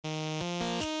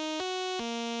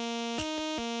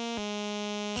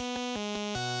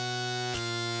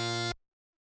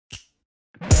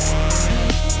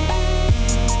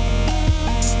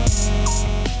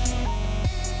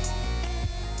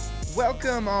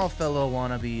all fellow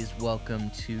wannabes. Welcome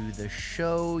to the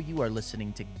show. You are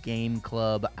listening to Game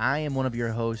Club. I am one of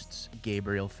your hosts,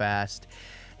 Gabriel Fast.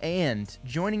 And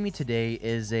joining me today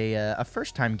is a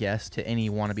first-time guest to any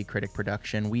Wannabe Critic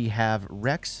production. We have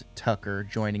Rex Tucker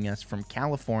joining us from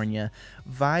California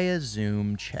via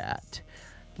Zoom chat.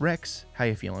 Rex, how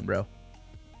you feeling, bro?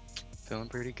 Feeling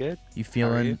pretty good. You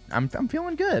feeling? How are you? I'm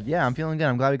feeling good. Yeah, I'm feeling good.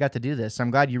 I'm glad we got to do this. I'm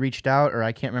glad you reached out, or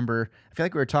I can't remember. I feel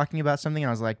like we were talking about something, and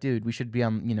I was like, dude, we should be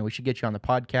on. We should get you on the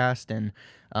podcast, and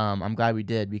I'm glad we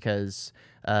did because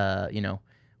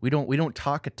we don't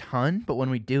talk a ton, but when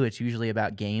we do, it's usually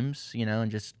about games,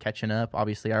 and just catching up.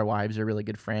 Obviously, our wives are really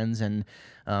good friends, and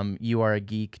you are a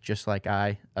geek just like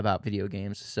I about video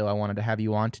games. So I wanted to have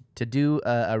you on to do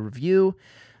a review.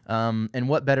 And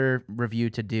what better review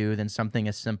to do than something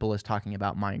as simple as talking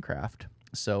about Minecraft?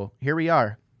 So here we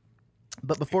are.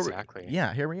 But before, Exactly.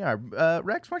 here we are.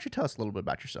 Rex, why don't you tell us a little bit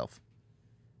about yourself?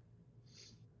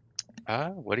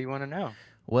 What do you want to know?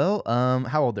 Well,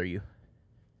 how old are you?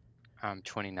 I'm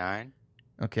 29,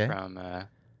 Okay. from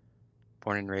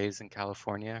born and raised in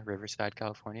California, Riverside,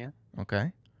 California.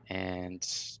 Okay. And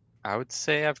I would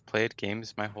say I've played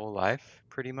games my whole life,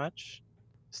 pretty much.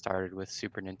 Started with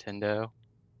Super Nintendo,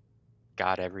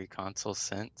 got every console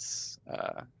since.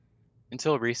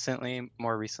 Until recently,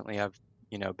 more recently, I've,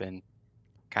 been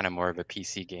kind of more of a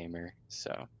PC gamer.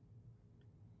 So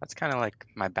that's kind of like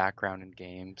my background in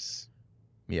games.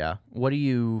 Yeah. What do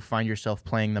you find yourself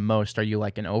playing the most? Are you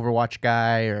like an Overwatch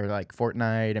guy or like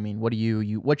Fortnite? I mean, what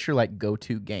do what's your like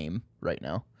go-to game right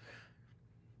now?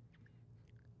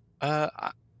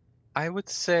 I would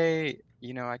say,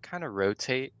 I kind of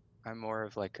rotate. I'm more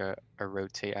of like a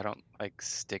rotate. I don't like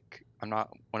stick. I'm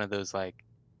not one of those like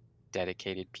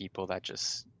dedicated people that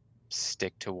just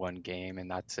stick to one game and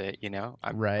that's it.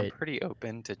 I'm Right. pretty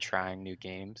open to trying new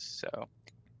games, so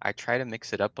I try to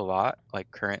mix it up a lot. Like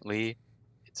currently,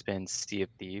 it's been Sea of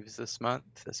Thieves this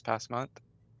past month,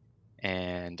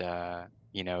 and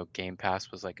Game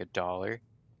Pass was like $1,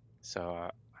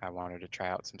 so I wanted to try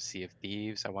out some Sea of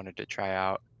Thieves. I wanted to try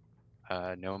out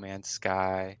No Man's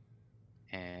Sky,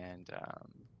 and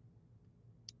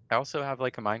I also have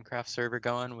like a Minecraft server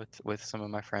going with some of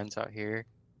my friends out here,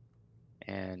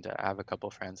 and I have a couple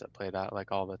friends that play that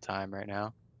like all the time right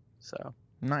now. So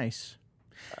Nice.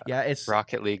 Yeah, it's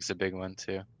Rocket League's a big one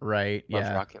too. right. Love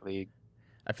Yeah. Rocket League.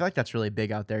 I feel like that's really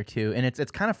big out there too. And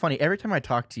it's kind of funny. Every time I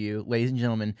talk to you, ladies and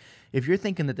gentlemen, if you're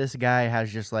thinking that this guy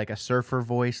has just like a surfer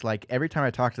voice, like every time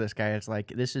I talk to this guy, it's like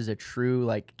this is a true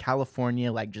like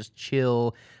California, like just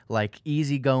chill, like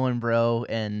easy going bro.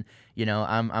 And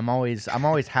I'm always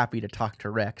happy to talk to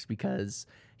Rex because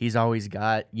he's always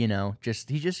got, he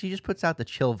just puts out the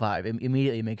chill vibe. It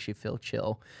immediately makes you feel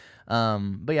chill.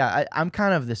 But yeah, I'm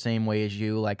kind of the same way as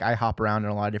you. Like I hop around in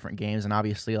a lot of different games, and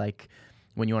obviously like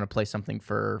when you want to play something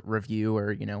for review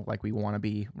or like we want to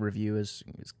be review is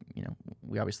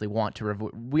we obviously want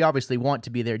to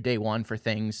be there day one for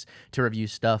things to review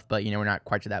stuff, but we're not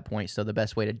quite to that point, so the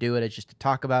best way to do it is just to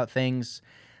talk about things.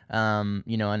 And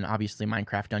obviously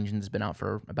Minecraft Dungeons has been out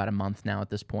for about a month now at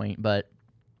this point, but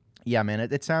yeah, man,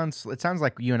 it sounds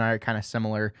like you and I are kind of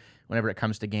similar whenever it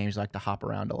comes to games. Like to hop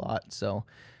around a lot, so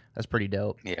that's pretty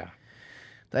dope. Yeah.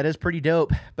 That is pretty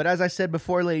dope. But as I said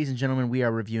before, ladies and gentlemen, we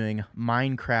are reviewing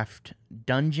Minecraft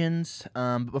Dungeons.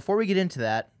 But before we get into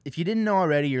that, if you didn't know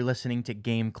already, you're listening to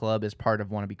Game Club as part of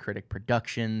Wannabe Critic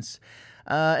Productions.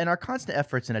 In our constant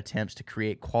efforts and attempts to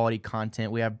create quality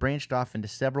content, we have branched off into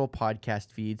several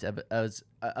podcast feeds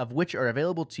of which are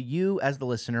available to you as the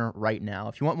listener right now.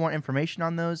 If you want more information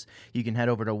on those, you can head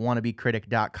over to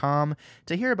wannabecritic.com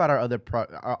to hear about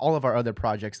all of our other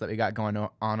projects that we got going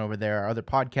on over there, our other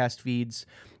podcast feeds,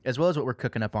 as well as what we're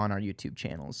cooking up on our YouTube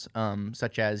channels,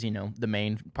 such as, the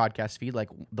main podcast feed, like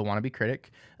The Wannabe Critic,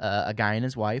 A Guy and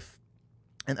His Wife,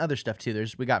 and other stuff too.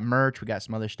 We got merch, we got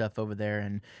some other stuff over there,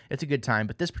 and it's a good time.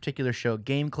 But this particular show,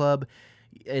 Game Club,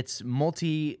 it's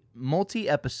multi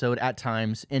episode at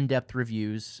times, in-depth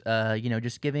reviews,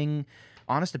 just giving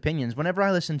honest opinions. Whenever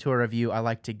I listen to a review, I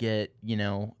like to get,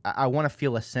 I want to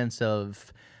feel a sense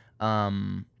of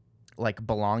like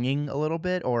belonging a little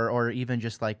bit, or even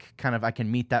just like kind of I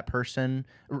can meet that person.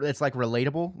 It's like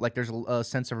relatable, like there's a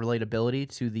sense of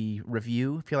relatability to the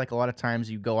review. I feel like a lot of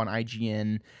times you go on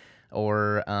IGN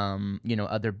or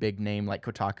other big name like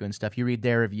Kotaku and stuff, you read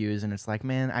their reviews and it's like,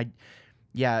 man,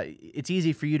 it's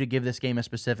easy for you to give this game a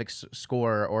specific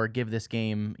score or give this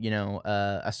game,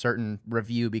 a certain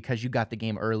review because you got the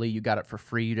game early, you got it for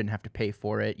free, you didn't have to pay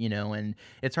for it, and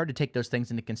it's hard to take those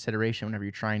things into consideration whenever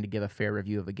you're trying to give a fair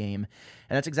review of a game.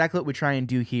 And that's exactly what we try and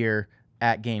do here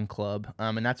at Game Club,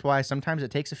 and that's why sometimes it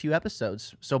takes a few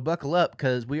episodes. So buckle up,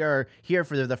 because we are here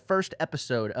for the first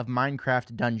episode of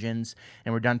Minecraft Dungeons,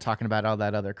 and we're done talking about all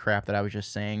that other crap that I was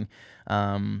just saying.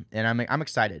 And I'm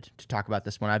excited to talk about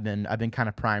this one. I've been kind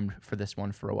of primed for this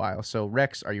one for a while. So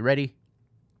Rex, are you ready?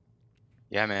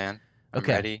 Yeah, man. I'm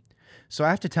Okay. ready. So I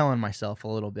have to tell on myself a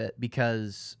little bit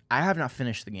because I have not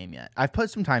finished the game yet. I've put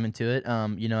some time into it.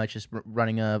 It's just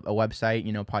running a website,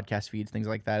 podcast feeds, things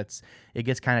like that. It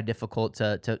gets kind of difficult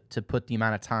to put the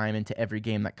amount of time into every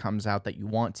game that comes out that you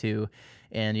want to,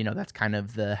 and that's kind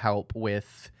of the help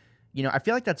with, I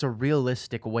feel like that's a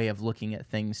realistic way of looking at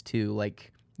things too.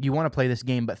 Like, you want to play this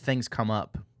game, but things come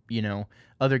up.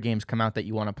 Other games come out that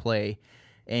you want to play.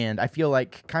 And I feel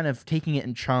like kind of taking it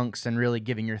in chunks and really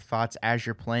giving your thoughts as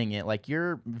you're playing it, like,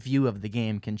 your view of the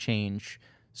game can change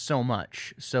so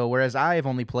much. So whereas I've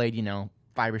only played,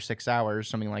 5 or 6 hours,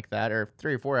 something like that, or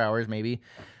 3 or 4 hours maybe.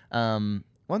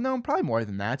 Well, no, probably more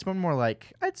than that. It's been more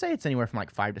like, I'd say it's anywhere from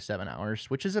like 5 to 7 hours,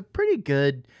 which is a pretty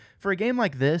good, for a game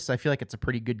like this, I feel like it's a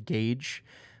pretty good gauge.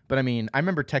 But I mean, I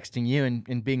remember texting you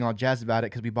and being all jazzed about it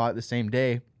because we bought it the same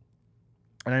day.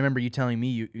 And I remember you telling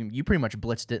me you pretty much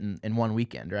blitzed it in one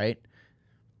weekend, right?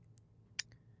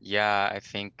 Yeah, I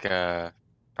think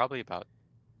probably about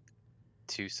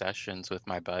 2 sessions with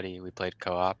my buddy. We played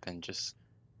co-op and just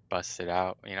busted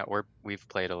out. We've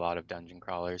played a lot of dungeon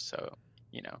crawlers, so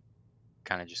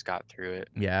kind of just got through it.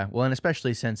 Yeah, well, and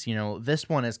especially since, this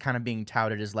one is kind of being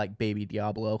touted as like baby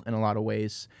Diablo in a lot of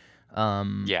ways.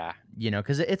 Yeah.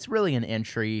 Because it's really an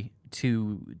entry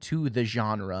to the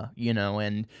genre,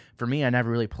 and for me, I never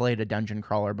really played a dungeon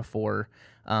crawler before.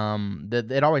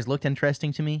 It always looked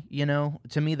interesting to me,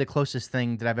 To me, the closest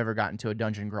thing that I've ever gotten to a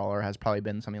dungeon crawler has probably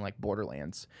been something like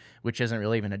Borderlands, which isn't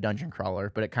really even a dungeon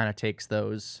crawler, but it kind of takes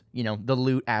those, the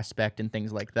loot aspect and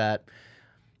things like that.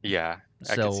 Yeah,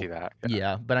 I can see that.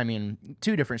 Yeah, but I mean,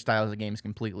 2 different styles of games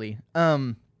completely.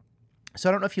 So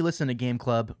I don't know if you listen to Game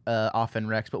Club often,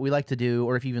 Rex, but we like to do,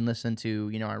 or if you even listen to,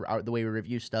 the way we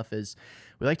review stuff is,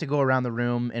 we like to go around the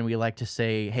room and we like to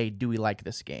say, hey, do we like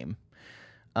this game?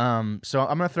 So I'm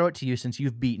going to throw it to you since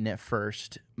you've beaten it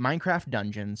first. Minecraft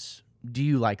Dungeons, do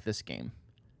you like this game?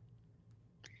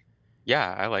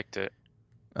 Yeah, I liked it.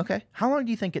 Okay. How long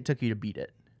do you think it took you to beat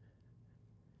it?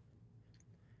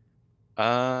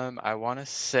 I want to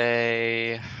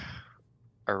say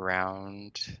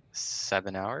around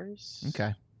 7 hours.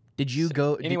 Okay. Did you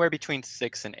go anywhere between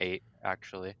 6 and 8,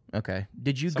 actually? Okay.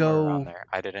 Did you Somewhere go around there?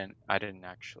 I didn't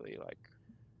actually like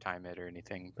time it or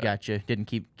anything. But Gotcha. Didn't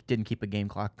keep a game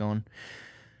clock going.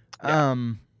 Yeah.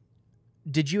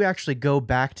 Did you actually go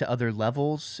back to other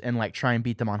levels and like try and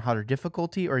beat them on harder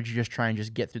difficulty, or did you just try and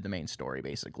just get through the main story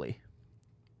basically?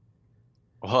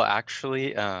 Well,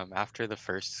 actually, after the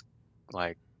first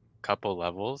like couple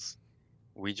levels,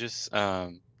 we just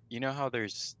you know how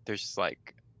there's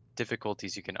like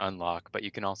difficulties you can unlock, but you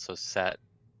can also set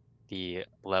the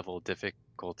level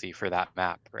difficulty for that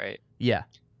map, right? Yeah.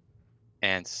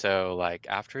 And so like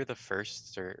after the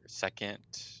first or second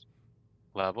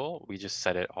level, we just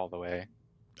set it all the way.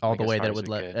 All like, the as way far that it as would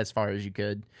we let could. as far as you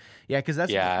could. Yeah, because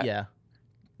that's Yeah.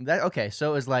 That okay,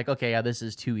 so it was like, okay, yeah, this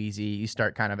is too easy. You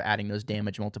start kind of adding those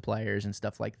damage multipliers and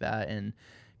stuff like that, and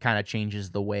kind of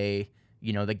changes the way,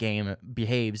 the game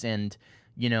behaves. And,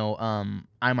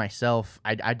 I myself,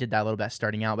 I did that a little bit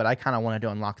starting out, but I kind of wanted to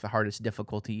unlock the hardest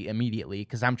difficulty immediately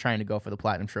because I'm trying to go for the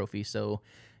platinum trophy. So,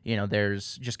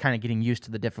 there's just kind of getting used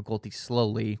to the difficulty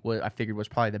slowly, what I figured was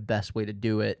probably the best way to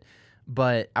do it.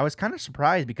 But I was kind of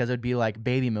surprised because it would be like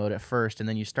baby mode at first, and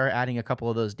then you start adding a couple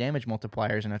of those damage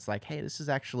multipliers, and it's like, hey, this is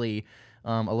actually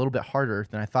a little bit harder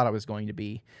than I thought it was going to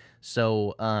be.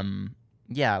 So,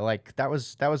 yeah, like that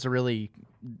was a really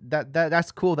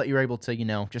that's cool that you were able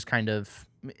to, just kind of,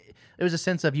 it was a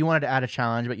sense of you wanted to add a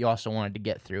challenge, but you also wanted to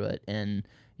get through it, and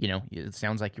it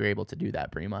sounds like you're able to do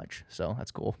that pretty much. So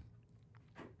that's cool.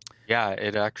 Yeah,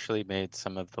 it actually made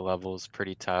some of the levels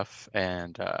pretty tough,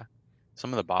 and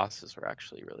some of the bosses were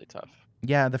actually really tough.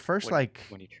 Yeah, the first when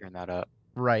you turn that up.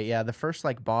 Right, yeah, the first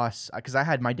boss, because I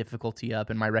had my difficulty up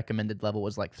and my recommended level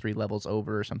was like 3 levels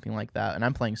over or something like that, and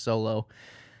I'm playing solo.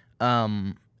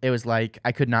 It was like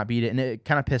I could not beat it, and it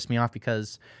kind of pissed me off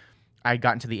because I had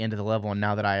gotten to the end of the level, and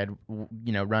now that I had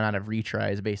run out of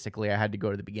retries, basically I had to go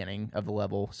to the beginning of the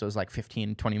level, so it was like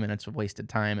 15-20 minutes of wasted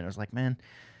time, and it was like, man.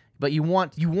 But you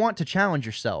want to challenge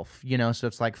yourself, so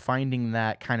it's like finding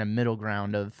that kind of middle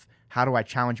ground of how do I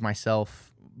challenge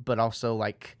myself, but also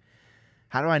like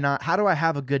how do I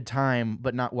have a good time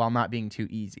but not while not being too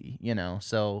easy, you know?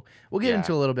 So we'll get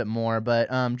into Yeah. a little bit more, but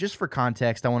just for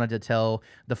context, I wanted to tell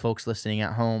the folks listening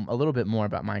at home a little bit more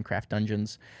about Minecraft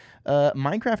Dungeons.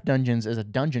 Minecraft Dungeons is a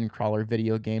dungeon crawler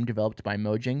video game developed by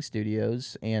Mojang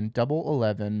Studios and Double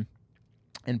Eleven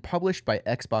and published by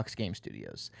Xbox Game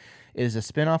Studios. It is a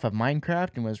spin-off of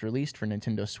Minecraft and was released for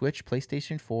Nintendo Switch,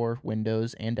 PlayStation 4,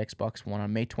 Windows, and Xbox One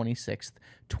on May 26th,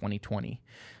 2020.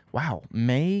 Wow,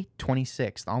 May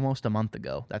 26th, almost a month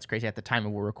ago. That's crazy at the time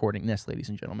of we're recording this, ladies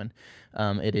and gentlemen.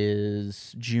 It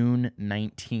is June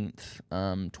 19th,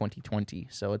 2020.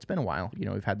 So it's been a while. You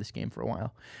know, we've had this game for a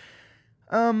while.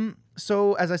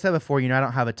 So as I said before, you know, I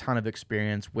don't have a ton of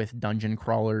experience with dungeon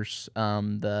crawlers.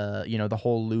 The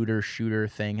whole looter shooter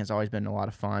thing has always been a lot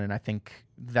of fun, and I think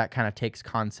that kind of takes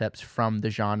concepts from the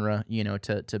genre, you know,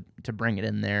 to bring it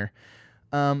in there.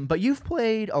 But you've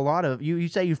played a lot of you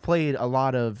say you've played a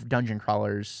lot of dungeon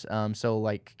crawlers. So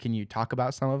like, can you talk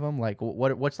about some of them? Like,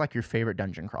 what's like your favorite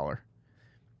dungeon crawler?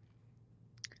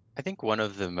 I think one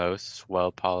of the most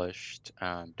well-polished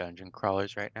dungeon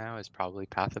crawlers right now is probably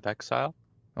Path of Exile.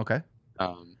 Okay.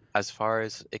 As far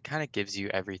as it kind of gives you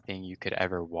everything you could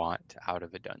ever want out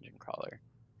of a dungeon crawler.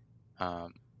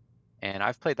 Um, and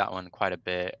I've played that one quite a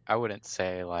bit. I wouldn't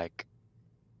say like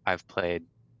I've played,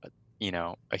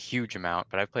 a huge amount,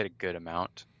 but I've played a good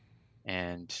amount.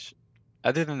 And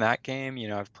other than that game,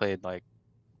 I've played like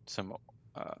some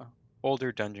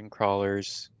older dungeon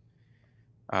crawlers,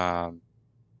 um,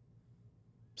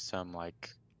 some like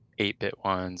 8-bit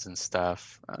ones and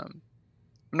stuff. I'm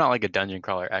not like a dungeon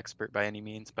crawler expert by any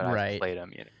means, but I've Right. played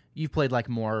them. You've played like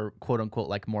more quote unquote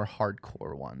like more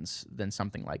hardcore ones than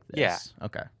something like Yeah. this.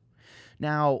 Okay.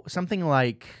 Now, something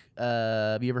like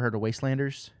have you ever heard of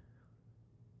Wastelanders?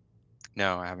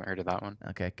 No, I haven't heard of that one.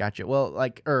 Okay, gotcha. Well,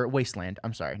 like or Wasteland.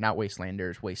 I'm sorry, not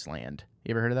Wastelanders, Wasteland.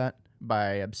 You ever heard of that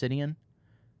by Obsidian?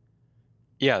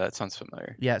 Yeah, that sounds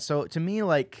familiar. Yeah, so to me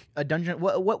like a dungeon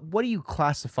what do you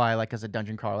classify like as a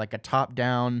dungeon crawler? Like a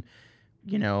top-down,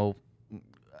 you know,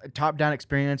 top-down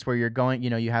experience where you're going, you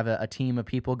know, you have a team of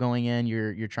people going in,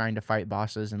 you're trying to fight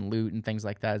bosses and loot and things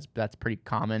like that. That's pretty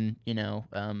common, you know.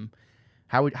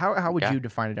 How would Yeah. you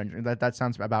define a dungeon? That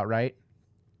sounds about right.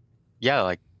 Yeah,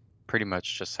 like pretty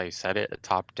much just how you said it, a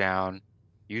top-down,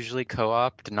 usually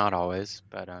co-op, not always,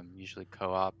 but usually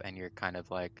co-op, and you're kind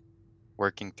of like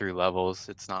working through levels.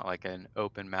 It's not like an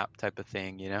open map type of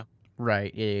thing, you know?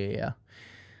 Right. Yeah. And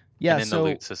Yeah, then the so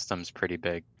loot system's pretty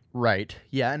big. right.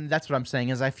 Yeah, and that's what I'm saying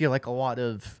is I feel like a lot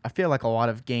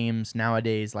of games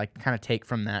nowadays like kind of take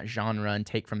from that genre and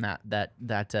take from that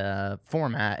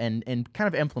format and kind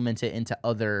of implement it into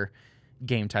other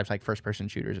game types like first person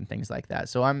shooters and things like that.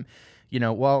 So I'm, you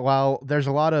know, while there's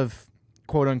a lot of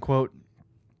quote unquote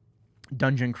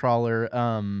dungeon crawler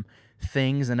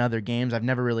things in other games, I've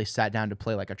never really sat down to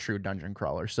play like a true dungeon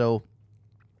crawler. So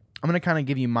I'm going to kind of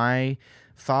give you my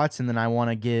thoughts, and then I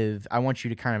want you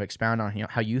to kind of expound on, you know,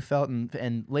 how you felt.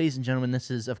 And ladies and gentlemen, this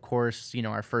is of course, you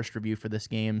know, our first review for this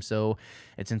game. So,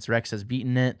 and since Rex has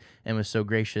beaten it and was so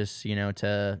gracious, you know,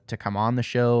 to come on the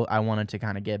show, I wanted to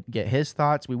kind of get his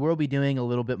thoughts. We will be doing a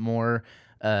little bit more,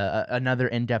 another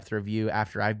in-depth review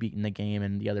after I've beaten the game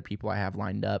and the other people I have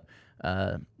lined up,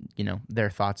 you know,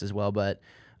 their thoughts as well. But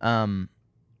I'm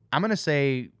gonna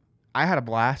say I had a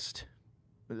blast.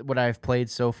 What I've played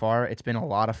so far, it's been a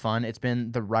lot of fun. It's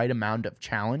been the right amount of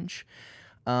challenge.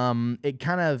 It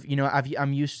kind of, you know,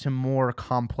 I'm used to more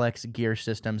complex gear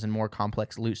systems and more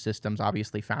complex loot systems,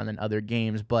 obviously found in other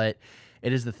games, but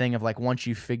it is the thing of like once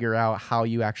you figure out how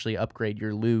you actually upgrade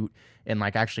your loot and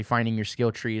like actually finding your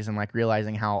skill trees and like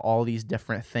realizing how all these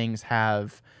different things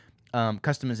have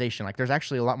customization. Like there's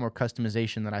actually a lot more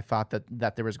customization than I thought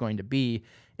that there was going to be.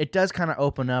 It does kind of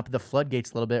open up the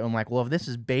floodgates a little bit. I'm like, well, if this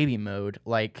is baby mode,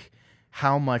 like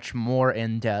how much more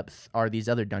in depth are these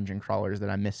other dungeon crawlers that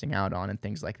I'm missing out on and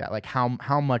things like that? Like how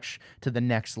much to the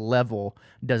next level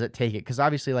does it take it? Because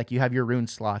obviously, like you have your rune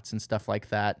slots and stuff like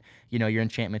that. You know, your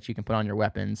enchantments you can put on your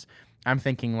weapons. I'm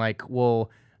thinking like,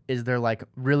 well, is there like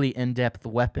really in-depth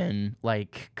weapon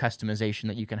like customization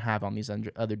that you can have on these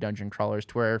other dungeon crawlers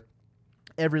to where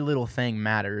every little thing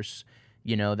matters,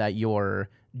 you know, that you're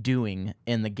doing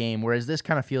in the game, whereas this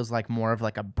kind of feels like more of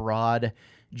like a broad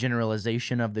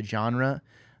generalization of the genre,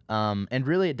 and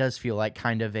really it does feel like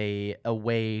kind of a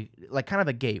way, like kind of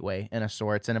a gateway in a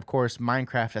sorts. And of course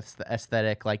Minecraft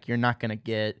aesthetic, like you're not going to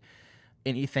get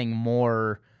anything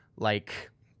more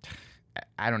like,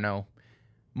 I don't know,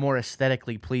 more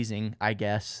aesthetically pleasing, I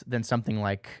guess, than something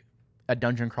like a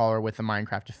dungeon crawler with a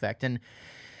Minecraft effect. And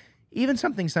even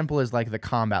something simple as like the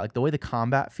combat, like the way the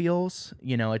combat feels,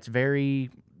 you know, it's very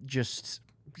just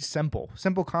simple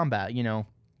combat.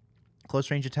 Close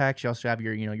range attacks. You also have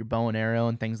your your bow and arrow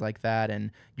and things like that,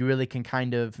 and you really can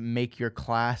kind of make your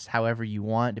class however you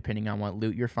want depending on what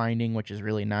loot you're finding, which is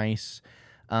really nice.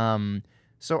 Um,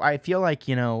 so I feel like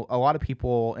a lot of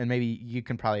people, and maybe you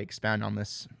can probably expound on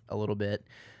this a little bit.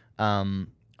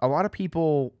 Um, a lot of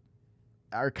people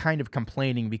are kind of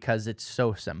complaining because it's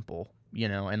so simple,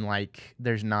 and like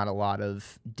there's not a lot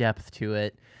of depth to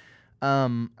it.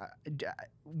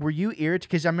 Were you irritated?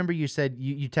 Because I remember you said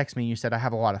you text me and you said I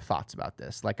have a lot of thoughts about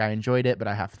this. Like I enjoyed it, but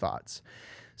I have thoughts.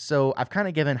 So I've kind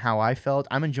of given how I felt.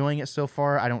 I'm enjoying it so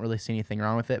far. I don't really see anything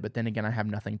wrong with it, but then again, I have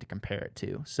nothing to compare it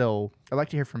to. So I'd like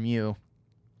to hear from you.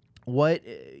 What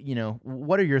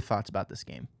are your thoughts about this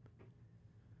game?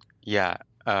 Yeah,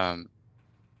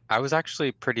 I was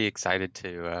actually pretty excited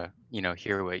to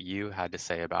hear what you had to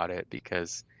say about it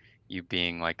because you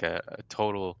being like a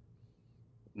total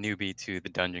newbie to the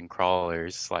dungeon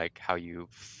crawlers, like how you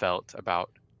felt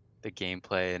about the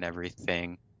gameplay and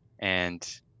everything. And,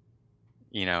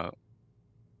 you know,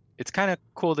 it's kind of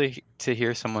cool to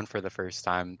hear someone for the first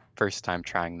time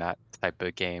trying that type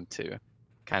of game to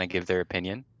kind of give their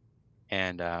opinion.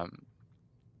 And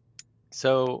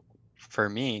so for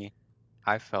me,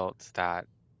 I felt that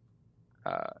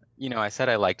I said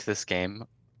I liked this game,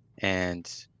 and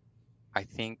I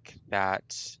think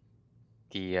that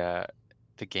the uh,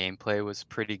 the gameplay was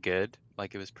pretty good.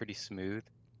 Like it was pretty smooth.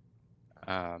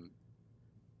 Um,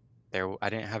 I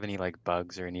didn't have any like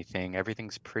bugs or anything.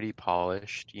 Everything's pretty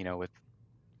polished. With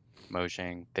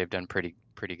Mojang, they've done pretty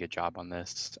good job on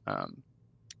this.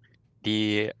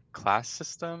 The class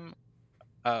system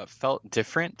felt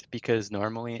different because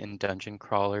normally in dungeon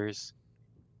crawlers,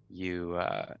 you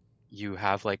you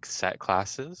have like set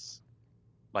classes,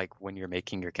 like when you're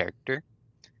making your character.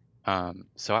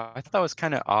 So I thought that was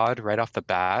kind of odd right off the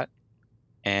bat.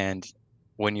 And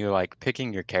when you're like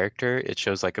picking your character, it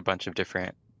shows like a bunch of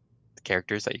different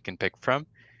characters that you can pick from.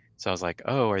 So I was like,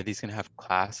 oh, are these gonna have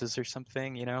classes or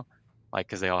something? Like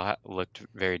because they all looked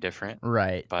very different.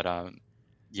 Right. But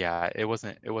yeah, it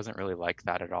wasn't really like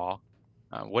that at all.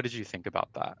 What did you think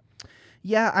about that?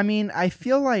 Yeah, I mean, I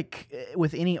feel like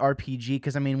with any RPG,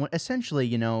 because I mean, essentially,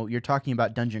 you're talking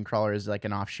about Dungeon Crawler as like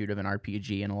an offshoot of an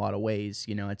RPG in a lot of ways.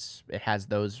 It has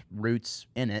those roots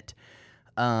in it.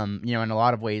 In a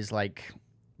lot of ways, like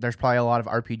there's probably a lot of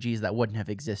RPGs that wouldn't have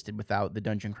existed without the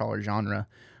Dungeon Crawler genre.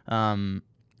 Um,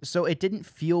 so it didn't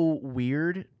feel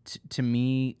weird to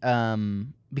me,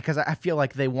 because I feel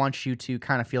like they want you to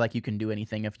kind of feel like you can do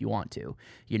anything if you want to.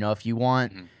 If you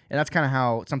want, Hmm. and that's kind of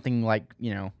how something like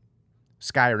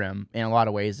Skyrim, in a lot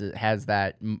of ways, it has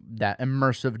that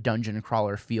immersive dungeon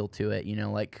crawler feel to it.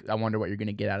 Like I wonder what you're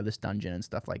gonna get out of this dungeon and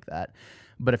stuff like that.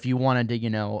 But if you wanted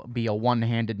to, be a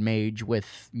one-handed mage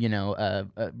with, a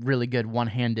really good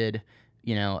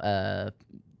you know, uh,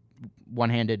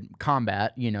 one-handed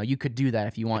combat, you could do that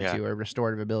if you want Yeah. to, or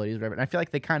restorative abilities, whatever. And I feel like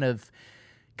they kind of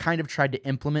tried to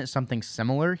implement something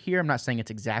similar here. I'm not saying it's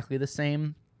exactly the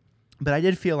same, but I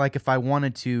did feel like if I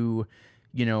wanted to,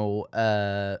 you know,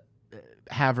 uh,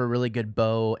 have a really good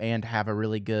bow and have a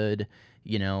really good,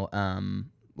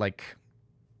 like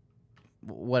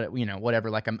whatever,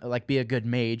 like I'm like be a good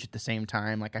mage at the same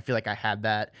time. Like I feel like I had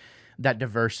that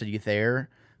diversity there.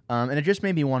 And it just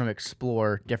made me want to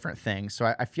explore different things.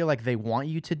 So I feel like they want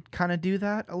you to kind of do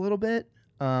that a little bit.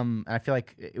 And I feel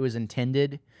like it was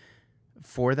intended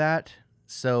for that.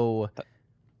 So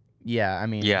yeah, I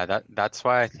mean, Yeah, that's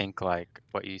why I think like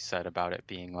what you said about it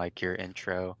being like your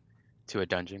intro to a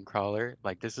dungeon crawler,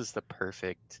 like this is the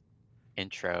perfect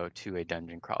intro to a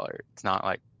dungeon crawler. It's not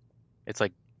like it's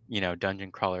like,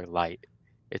 dungeon crawler light.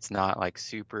 It's not like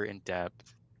super in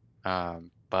depth,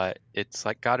 but it's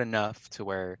like got enough to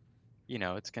where,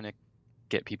 it's gonna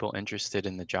get people interested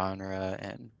in the genre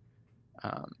and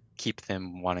keep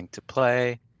them wanting to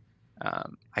play.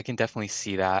 I can definitely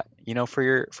see that. For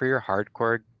your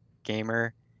hardcore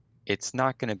gamer, it's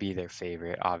not going to be their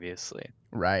favorite, obviously.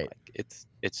 right. Like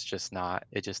it's just not.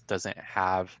 It just doesn't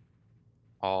have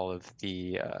all of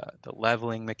the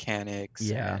leveling mechanics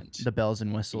Yeah, and the bells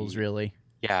and whistles, the really.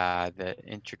 yeah the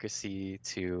intricacy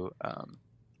to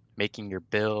making your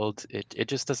build. It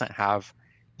just doesn't have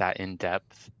that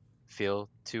in-depth feel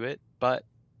to it. But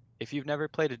if you've never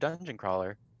played a dungeon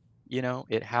crawler,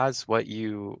 it has what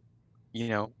you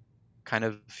know, kind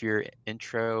of your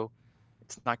intro.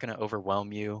 It's not going to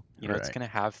overwhelm you. It's Right. going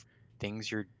to have things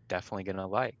you're definitely going to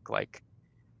like,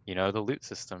 the loot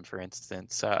system, for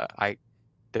instance.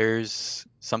 There's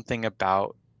something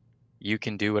about you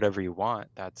can do whatever you want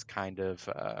that's kind of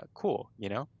cool.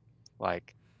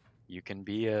 Like you can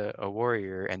be a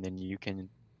warrior and then you can,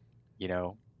 you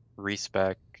know,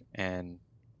 respec and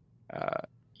uh,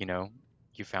 you know,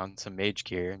 you found some mage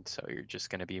gear, and so you're just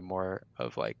gonna be more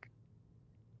of like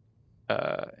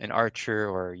an archer,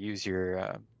 or use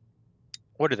your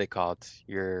what are they called?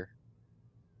 Your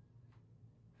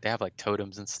They have like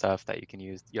totems and stuff that you can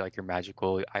use, like your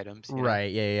magical items, you know?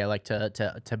 Right. Yeah, yeah, like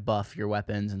to buff your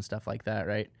weapons and stuff like that,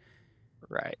 right?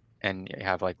 Right. And you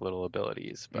have like little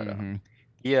abilities, but Mm-hmm.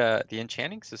 the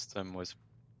enchanting system was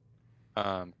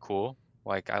cool.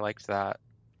 Like I liked that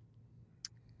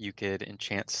you could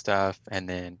enchant stuff, and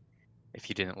then if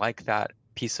you didn't like that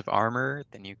piece of armor,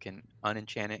 then you can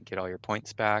unenchant it, get all your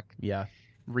points back, Yeah.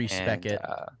 Respec and it.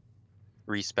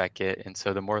 respec it. And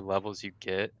so the more levels you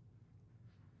get,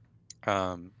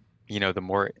 um, the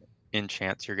more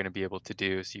enchants you're going to be able to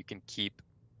do, so you can keep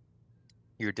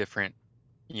your different,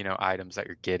 items that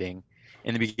you're getting.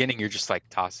 In the beginning, you're just like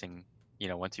tossing,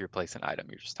 once you replace an item,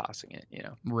 you're just tossing it.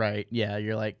 Right. Yeah,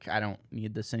 you're like, I don't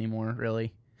need this anymore,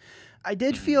 really. I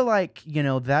did Hmm. feel like,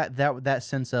 that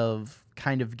sense of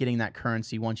kind of getting that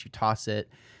currency once you toss it.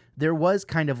 There was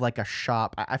kind of like a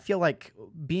shop. I feel like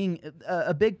being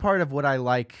a big part of what I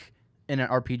like in an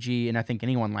RPG, and I think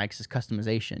anyone likes, is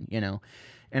customization.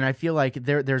 And I feel like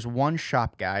there's one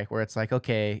shop guy where it's like,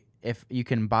 okay, if you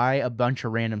can buy a bunch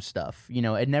of random stuff,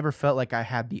 it never felt like I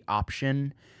had the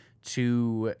option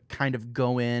to kind of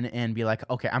go in and be like,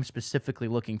 okay, I'm specifically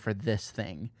looking for this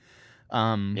thing.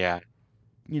 Um, Yeah,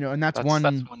 and that's that's one.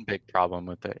 one big problem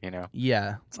with it.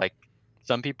 Yeah, It's like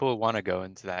some people want to go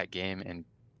into that game, and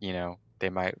they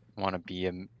might want to be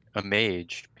a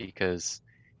mage because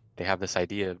they have this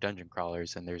idea of dungeon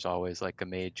crawlers, and there's always like a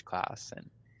mage class. And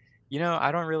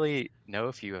I don't really know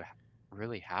if you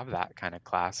really have that kind of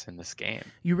class in this game.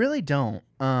 you really don't.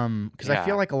 Because I feel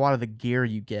Yeah, like a lot of the gear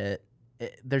you get,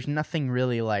 there's nothing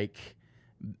really like.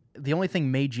 The only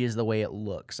thing magey is the way it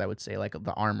looks. I would say, like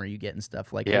the armor you get and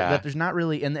stuff like that. yeah, There's not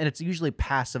really, and it's usually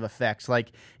passive effects.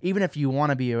 Like even if you want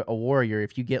to be a warrior,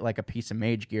 if you get like a piece of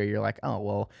mage gear, you're like, oh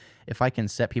well, if I can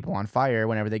set people on fire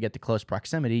whenever they get to close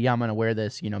proximity, yeah, I'm gonna wear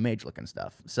this, mage looking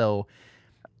stuff. So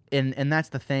and that's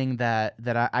the thing that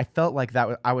I felt like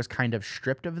I was kind of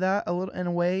stripped of that a little in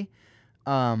a way,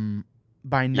 um,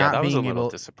 by yeah. not That was a being little able,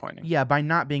 disappointing. yeah, by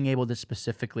not being able to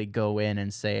specifically go in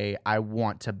and say I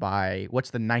want to buy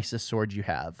what's the nicest sword you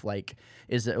have. Like,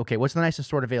 is it okay? What's the nicest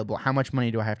sword available? How much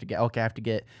money do I have to get? Okay,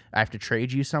 I have to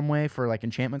trade you some way for like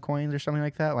enchantment coins or something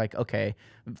like that. Like, okay,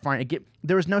 fine.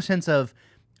 There was no sense of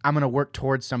I'm gonna work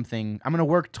towards something. I'm gonna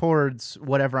work towards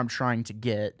whatever I'm trying to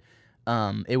get.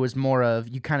 It was more of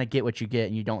you kind of get what you get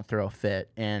and you don't throw a fit.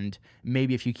 And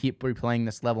maybe if you keep replaying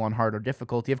this level on hard or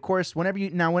difficulty, of course, whenever you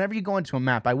go into a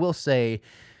map, I will say,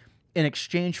 in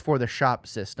exchange for the shop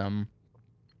system,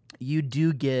 you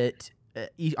do get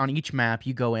on each map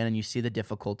you go in and you see the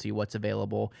difficulty, what's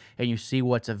available, and you see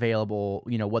what's available,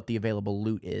 what the available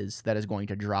loot is that is going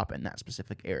to drop in that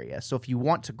specific area. So if you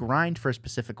want to grind for a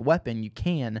specific weapon, you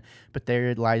can, but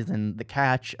there lies in the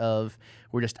catch of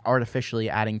we're just artificially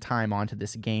adding time onto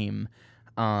this game,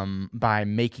 by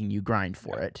making you grind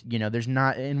for it. There's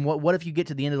not. And what if you get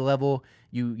to the end of the level,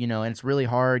 and it's really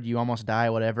hard, you almost die,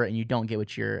 whatever, and you don't get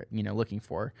what you're looking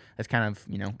for. That's kind of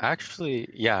Actually,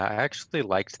 yeah, I actually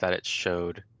liked that it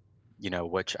showed,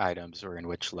 which items were in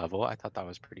which level. I thought that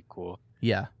was pretty cool.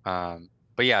 yeah,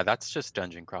 But yeah, that's just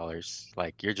dungeon crawlers.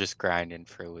 Like you're just grinding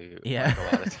for loot, yeah. like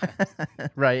a lot of times.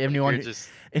 Right. Like you're just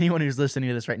Anyone who's listening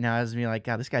to this right now is be like,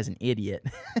 God, this guy's an idiot.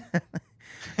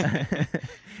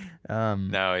 um,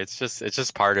 No, it's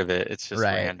just part of it. It's just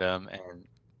right. random, and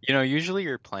usually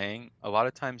a lot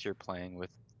of times you're playing with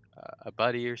a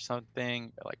buddy or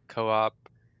something, like co-op,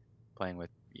 playing with,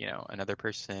 another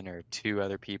person or two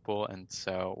other people. And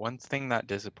so one thing that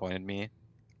disappointed me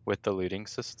with the looting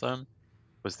system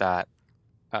was that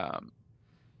um,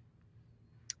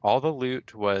 all the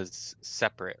loot was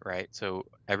separate, right? So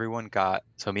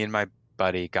me and my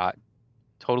buddy got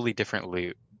totally different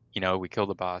loot. We killed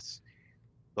a boss,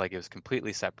 like it was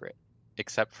completely separate,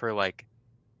 except for like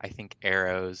I think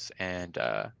arrows and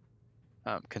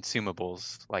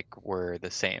consumables like were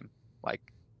the same. Like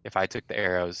if I took the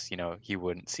arrows, he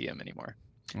wouldn't see them anymore.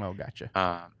 Oh, gotcha.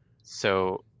 Um,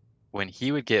 so when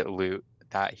he would get loot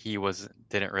that he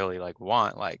didn't really like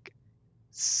want, like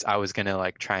I was gonna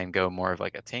like try and go more of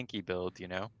like a tanky build,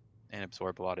 and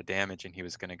absorb a lot of damage, and he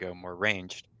was gonna go more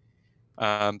ranged.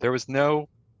 There was no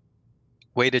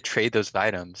way to trade those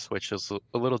items, which was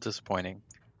a little disappointing.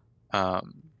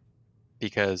 Um,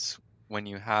 because when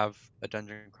you have a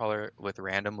dungeon crawler with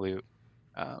random loot,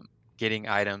 um, getting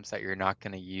items that you're not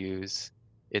going to use,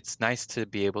 it's nice to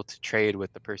be able to trade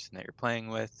with the person that you're playing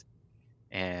with,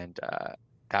 and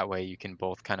that way you can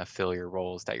both kind of fill your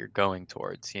roles that you're going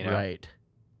towards. Right.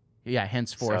 Yeah, So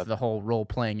henceforth the whole role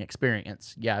playing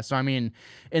experience. Yeah, so I mean,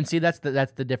 and see that's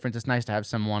the difference. It's nice to have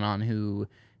someone on who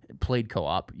played co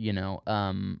op,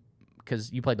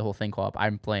 because you played the whole thing co op.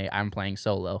 I'm playing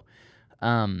solo.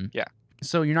 Um, yeah.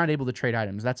 so you're not able to trade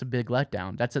items. That's a big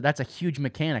letdown. That's a huge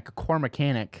mechanic, a core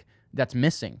mechanic that's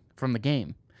missing from the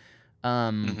game.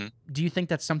 hmm Do you think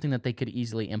that's something that they could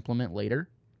easily implement later?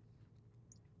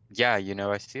 Yeah,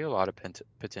 I see a lot of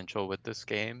potential with this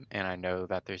game, and I know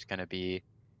that there's going to be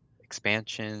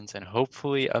expansions and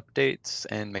hopefully updates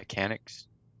and mechanics,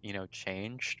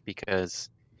 changed because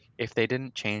if they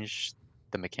didn't change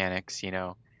the mechanics,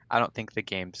 I don't think the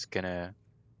game's gonna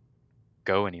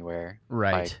go anywhere.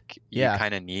 Like Right. you Yeah.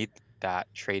 kind of need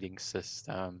that trading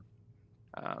system.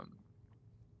 Um,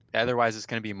 Otherwise, it's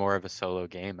gonna be more of a solo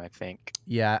game, I think.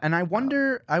 Yeah, and Um, I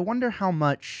wonder how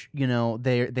much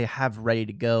they have ready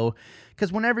to go,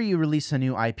 because whenever you release a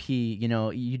new IP,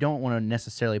 you don't want to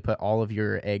necessarily put all of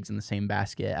your eggs in the same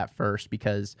basket at first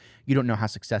because you don't know how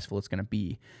successful it's going to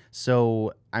be.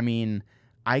 So I mean,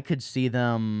 I could see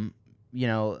them,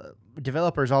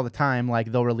 developers all the time,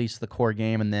 like they'll release the core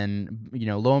game and then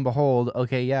lo and behold,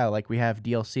 okay, yeah, like we have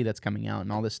DLC that's coming out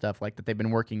and all this stuff like that they've been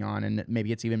working on and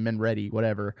maybe it's even been ready,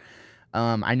 whatever.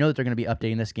 I know that they're going to be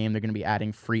updating this game. They're going to be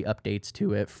adding free updates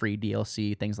to it, free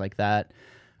DLC, things like that.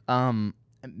 Um,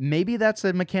 Maybe that's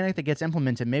a mechanic that gets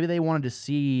implemented. Maybe they wanted to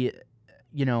see,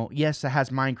 yes, it has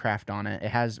Minecraft on it. It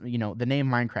has, the name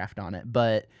Minecraft on it,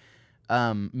 but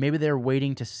maybe they're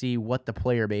waiting to see what the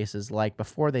player base is like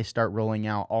before they start rolling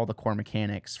out all the core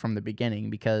mechanics from the beginning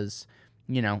because,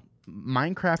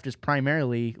 Minecraft is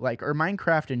primarily like, or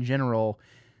Minecraft in general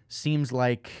seems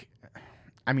like,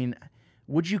 I mean,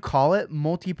 would you call it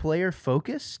multiplayer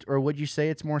focused or would you say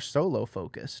it's more solo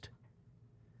focused?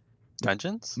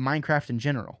 Dungeons? Minecraft in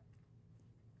general.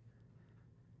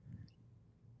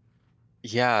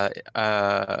 Yeah,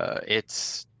 I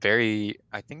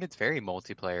think it's very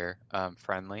multiplayer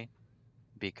friendly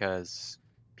because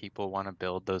people want to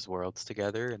build those worlds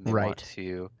together and they want Right.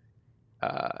 to,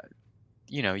 uh,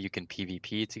 you can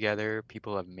PvP together.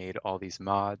 People have made all these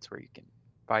mods where you can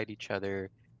fight each other.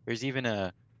 There's even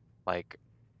a like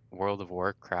World of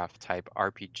Warcraft type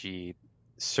RPG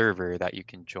server that you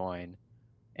can join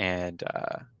and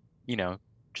you know,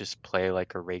 just play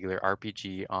like a regular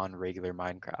RPG on regular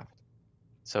Minecraft.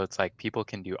 So it's like people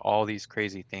can do all these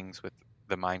crazy things with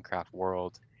the Minecraft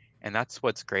world, and that's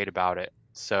what's great about it.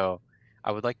 So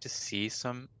I would like to see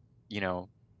some, you know,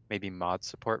 maybe mod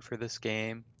support for this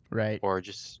game Right. or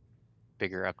just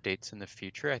bigger updates in the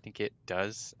future. I think it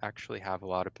does actually have a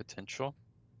lot of potential.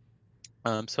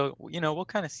 So we'll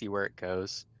kind of see where it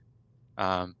goes.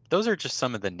 Those are just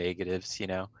some of the negatives,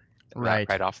 that Right.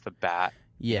 right off the bat,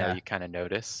 Yeah. you kind of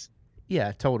notice.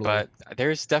 Yeah, totally. But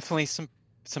there's definitely some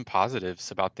positives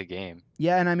about the game.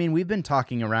 Yeah, and I mean, we've been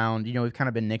talking around, we've kind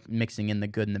of been mixing in the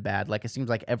good and the bad. Like, it seems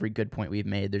like every good point we've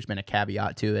made, there's been a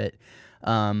caveat to it.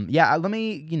 Yeah, let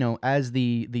me, as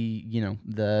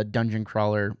the dungeon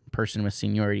crawler person with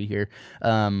seniority here,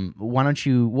 why don't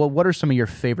you, well, what are some of your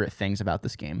favorite things about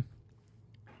this game?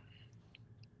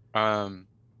 Um,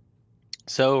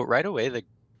 so right away, the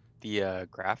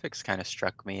graphics kind of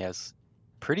struck me as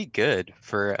pretty good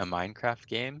for a Minecraft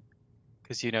game,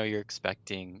 because you're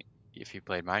expecting, if you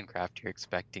played Minecraft, you're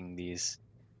expecting these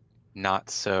not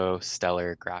so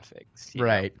stellar graphics,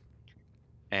 Right.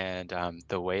 and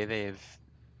the way they've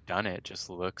done it just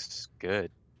looks good.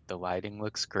 The lighting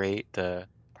looks great, the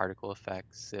particle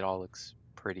effects, it all looks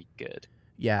pretty good.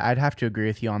 Yeah, I'd have to agree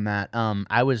with you on that.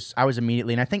 I was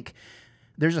immediately, and I think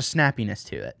there's a snappiness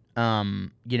to it.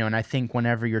 And I think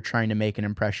whenever you're trying to make an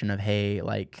impression of, hey,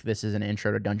 like this is an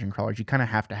intro to dungeon crawlers, you kind of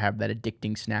have to have that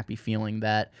addicting, snappy feeling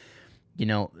that,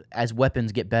 as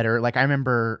weapons get better. Like I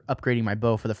remember upgrading my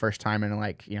bow for the first time and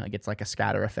like, it gets like a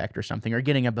scatter effect or something, or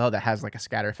getting a bow that has like a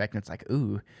scatter effect and it's like,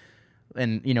 ooh,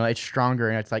 and it's stronger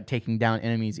and it's like taking down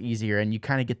enemies easier, and you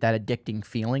kind of get that addicting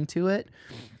feeling to it.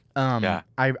 Yeah,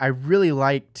 I really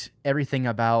liked everything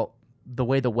about the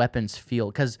way the weapons feel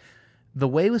because the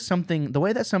way that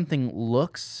something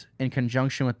looks in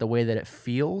conjunction with the way that it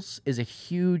feels is a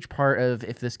huge part of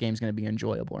if this game's going to be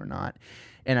enjoyable or not.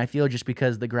 And I feel just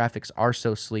because the graphics are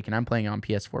so sleek, and I'm playing on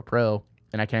PS4 Pro,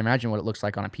 and I can imagine what it looks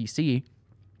like on a PC.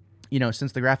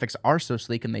 Since the graphics are so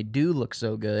sleek and they do look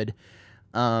so good,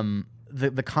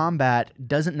 the combat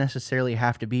doesn't necessarily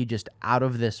have to be just out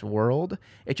of this world.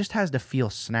 It just has to feel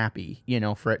snappy,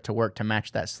 for it to work to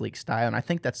match that sleek style. And I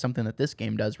think that's something that this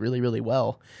game does really, really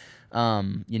well.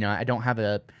 I don't have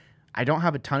a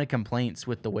ton of complaints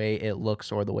with the way it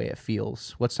looks or the way it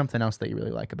feels. What's something else that you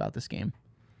really like about this game?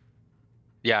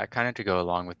 yeah, kind of to go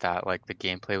along with that, like the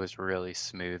gameplay was really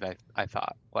smooth. I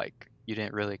thought like you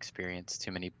didn't really experience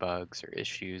too many bugs or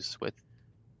issues with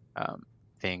um,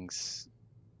 things,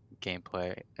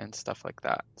 gameplay and stuff like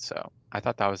that. So I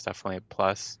thought that was definitely a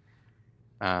plus.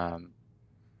 Um,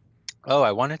 oh,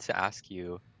 I wanted to ask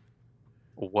you,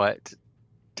 what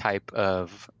type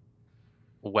of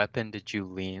weapon did you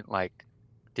lean like?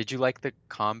 Did you like the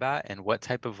combat, and what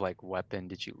type of like weapon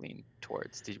did you lean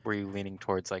towards? Were you leaning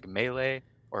towards like melee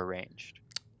or ranged?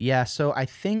 Yeah, so I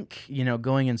think,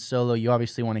 going in solo, you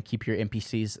obviously want to keep your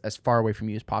NPCs as far away from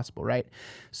you as possible, right?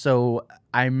 So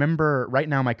I remember right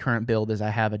now my current build is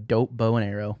I have a dope bow and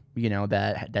arrow,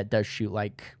 that does shoot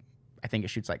like, I think it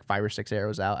shoots like 5 or 6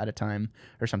 arrows out at a time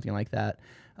or something like that.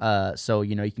 So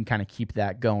you can kind of keep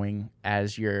that going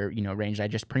as your range. I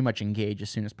just pretty much engage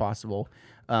as soon as possible,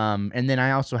 and then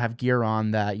I also have gear on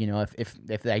that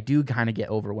if I do kind of get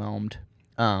overwhelmed,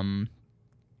 um,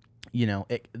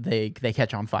 they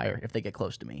catch on fire if they get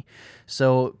close to me.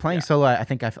 So playing Yeah. solo, I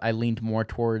think I leaned more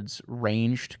towards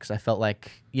ranged because I felt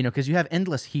like, because you have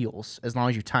endless heals as long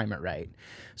as you time it right.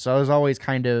 So I was always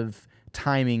kind of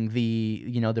timing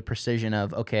the precision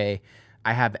of, okay,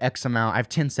 I have X amount, I have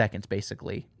 10 seconds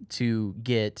basically to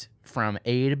get from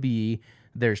A to B.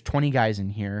 There's 20 guys in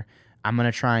here. I'm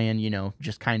going to try and,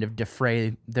 just kind of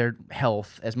defray their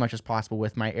health as much as possible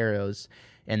with my arrows.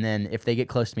 And then if they get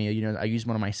close to me, I use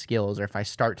one of my skills. Or if I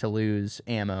start to lose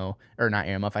ammo, or not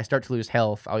ammo, if I start to lose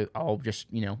health, I'll just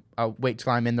I'll wait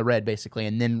till I'm in the red basically,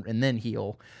 and then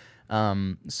heal.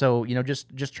 So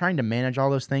just trying to manage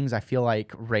all those things. I feel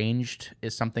like ranged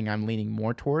is something I'm leaning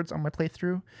more towards on my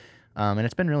playthrough, and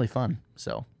it's been really fun.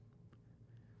 So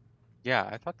Yeah,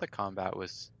 I thought the combat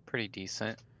was pretty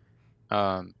decent.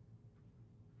 Um,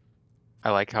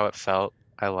 I like how it felt.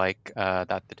 I like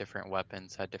that the different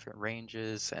weapons had different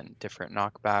ranges and different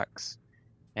knockbacks,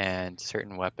 and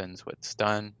certain weapons would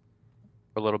stun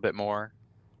a little bit more.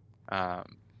 Um,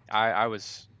 I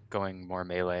was going more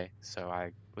melee, so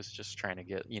I was just trying to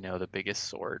get, the biggest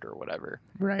sword or whatever.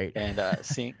 right. And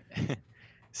seeing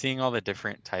seeing all the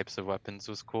different types of weapons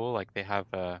was cool. Like they have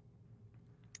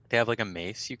like a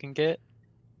mace you can get,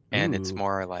 and it's Ooh.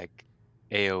 more like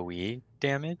AoE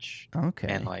damage, and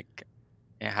Okay. like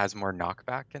it has more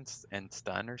knockback and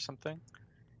stun or something.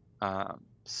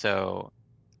 So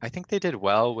I think they did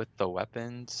well with the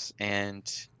weapons and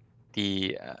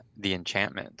the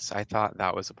enchantments. I thought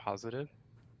that was a positive.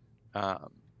 Um,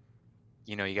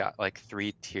 you got like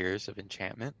 3 tiers of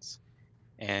enchantments,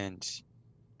 and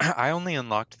I only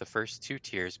unlocked the first 2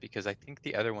 tiers because I think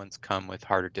the other ones come with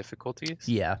harder difficulties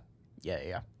Yeah.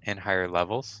 Yeah. and higher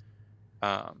levels.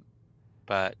 Um,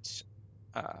 but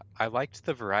I liked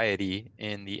the variety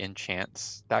in the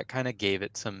enchants. That kind of gave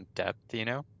it some depth,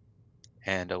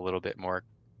 and a little bit more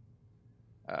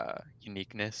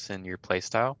uniqueness in your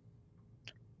playstyle.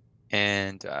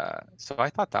 And so I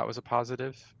thought that was a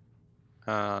positive.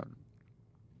 I'm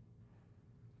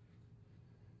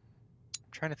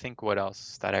trying to think what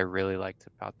else that I really liked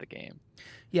about the game.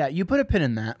 Yeah, you put a pin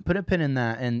in that. Put a pin in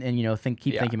that, and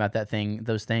keep Yeah, thinking about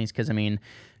those things, because I mean,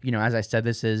 as I said,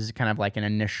 this is kind of like an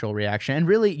initial reaction, and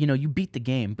really, you beat the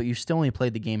game, but you still only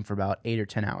played the game for about 8 or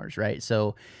 10 hours, right?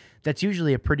 So that's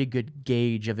usually a pretty good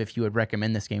gauge of if you would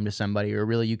recommend this game to somebody, or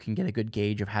really you can get a good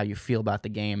gauge of how you feel about the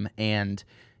game, and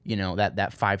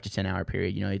that 5 to 10 hour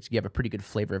period, you have a pretty good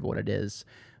flavor of what it is.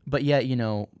 But yet,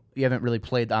 you haven't really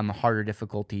played on the harder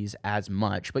difficulties as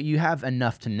much, but you have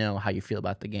enough to know how you feel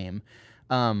about the game.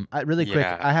 Really quick,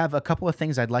 yeah. I have a couple of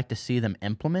things I'd like to see them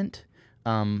implement,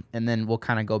 and then we'll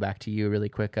kind of go back to you really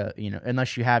quick.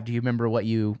 Unless you have, do you remember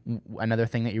another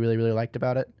thing that you really, really liked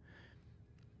about it?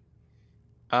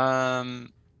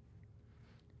 Um,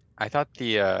 I thought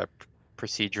the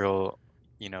procedural,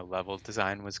 level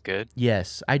design was good.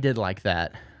 Yes, I did like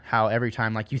that. How every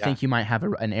time, like, you Yeah, think you might have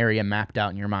an area mapped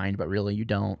out in your mind, but really you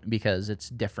don't, because it's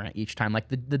different each time. Like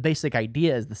the basic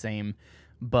idea is the same,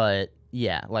 but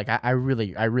yeah, like I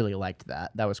really liked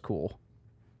that. That was cool.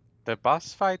 the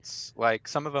boss fights, like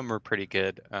some of them were pretty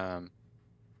good.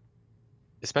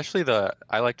 Especially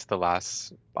I liked the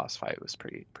last boss fight. It was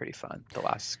pretty fun. The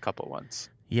last couple ones.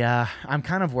 Yeah, I'm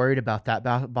kind of worried about that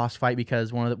boss fight,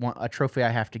 because a trophy I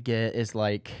have to get is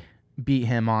like beat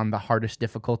him on the hardest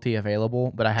difficulty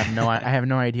available, but I have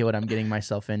no idea what I'm getting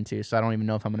myself into, so I don't even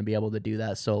know if I'm going to be able to do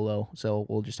that solo. So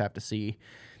we'll just have to see.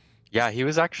 Yeah, he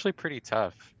was actually pretty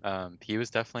tough. He was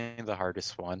definitely the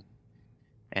hardest one,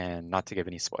 and not to give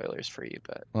any spoilers for you,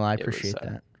 but Well, I it was appreciate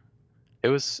that. it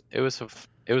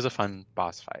was a fun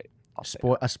boss fight. I'll say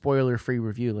A spoiler-free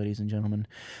review, ladies and gentlemen.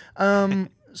 that.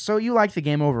 So you liked the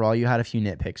game overall. You had a few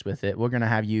nitpicks with it. I'm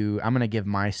gonna give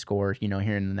my score, here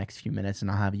in the next few minutes, and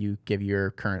I'll have you give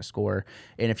your current score.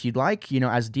 And if you'd like,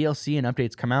 as DLC and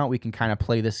updates come out, we can kind of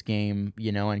play this game,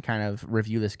 and kind of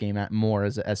review this game at more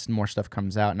as more stuff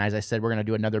comes out. And as I said, we're gonna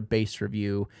do another base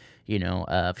review,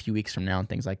 a few weeks from now and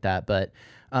things like that. But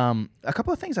a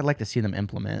couple of things I'd like to see them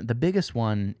implement. The biggest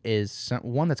one is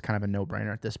one that's kind of a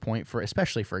no-brainer at this point,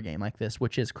 especially for a game like this,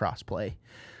 which is crossplay.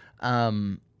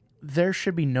 There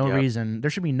should be no reason.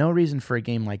 There should be no reason for a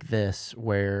game like this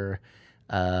where,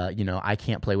 I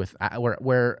can't play with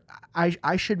where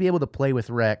I should be able to play with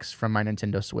Rex from my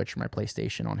Nintendo Switch or my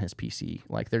PlayStation on his PC.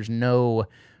 Like, there's no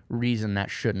reason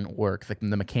that shouldn't work.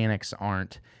 The mechanics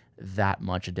aren't that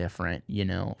much different,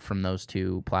 from those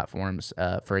two platforms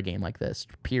for a game like this.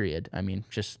 Period. I mean,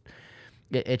 just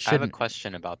it I have a shouldn't.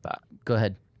 question about that. Go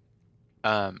ahead.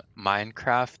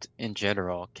 Minecraft in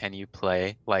general, can you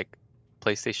play like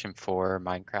PlayStation 4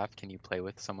 Minecraft? Can you play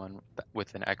with someone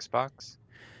with an Xbox?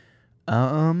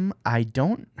 I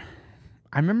don't.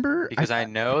 I remember Because I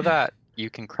know that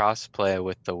you can cross-play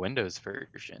with the Windows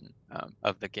version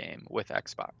of the game with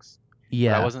Xbox. But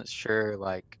yeah. I wasn't sure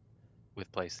like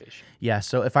with PlayStation. Yeah,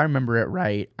 so if I remember it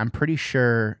right, I'm pretty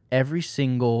sure every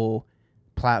single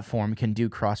platform can do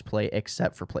crossplay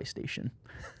except for PlayStation.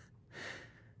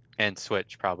 And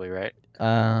Switch probably, right?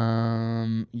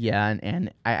 Yeah,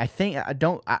 and I think I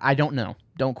don't know.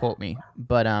 Don't quote me,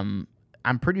 but I'm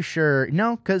pretty sure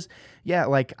no, because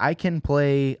like I can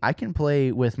play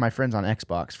with my friends on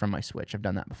Xbox from my Switch. I've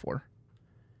done that before.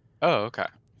 Oh, okay.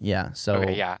 Yeah, so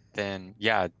Okay, yeah. Then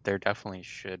there definitely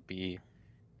should be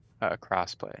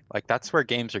crossplay. Like that's where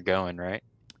games are going, right?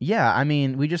 yeah, I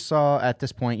mean, we just saw at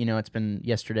this point, it's been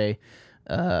yesterday.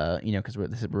 Because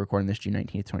we're recording this June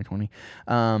 19th,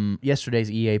 2020. Yesterday's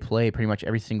EA Play, pretty much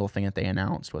every single thing that they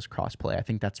announced was crossplay. I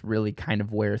think that's really kind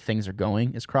of where things are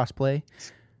going, is crossplay.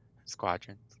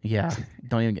 Squadrons. Yeah,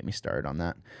 don't even get me started on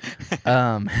that.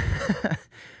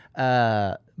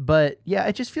 But yeah,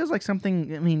 it just feels like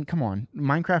something. I mean, come on,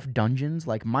 Minecraft Dungeons,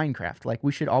 like Minecraft, like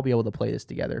we should all be able to play this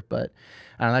together. But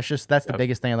that's the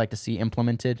biggest thing I'd like to see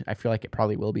implemented. I feel like it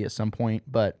probably will be at some point,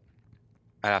 but.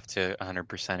 I have to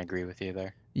 100% agree with you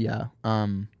there. Yeah.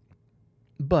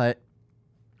 But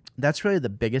that's really the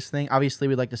biggest thing. Obviously,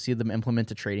 we'd like to see them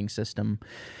implement a trading system.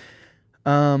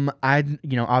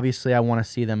 Obviously I want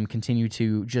to see them continue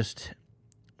to just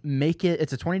make it.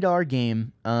 It's a $20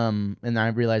 game. And I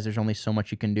realize there's only so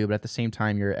much you can do, but at the same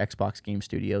time, your Xbox Game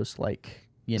Studios, like,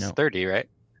 It's 30, right?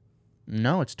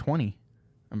 No, it's 20.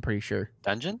 I'm pretty sure.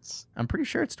 Dungeons? I'm pretty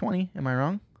sure it's 20. Am I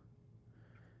wrong?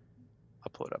 I'll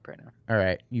pull it up right now. All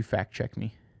right, you fact check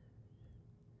me.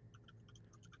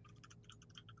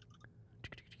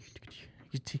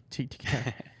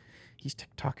 He's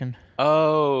talking.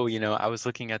 Oh, I was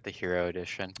looking at the Hero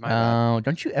Edition. My bad.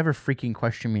 Don't you ever freaking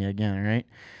question me again, all right?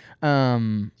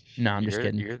 No, I'm just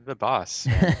kidding. You're the boss.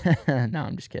 No,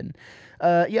 I'm just kidding.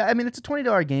 Yeah, I mean, it's a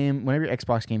 $20 game. Whenever you're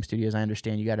Xbox Game Studios, I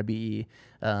understand you got to be,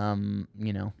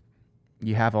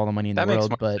 you have all the money in the world, makes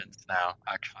more but sense now,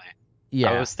 actually. yeah,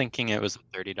 I was thinking it was a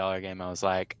 $30 game. I was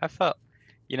like, I felt,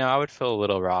 I would feel a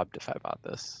little robbed if I bought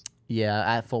this.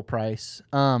 yeah, at full price.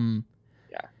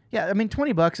 Yeah, I mean,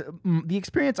 $20. The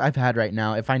experience I've had right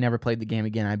now, if I never played the game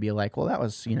again, I'd be like, well, that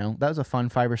was a fun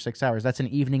 5 or 6 hours. That's an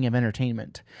evening of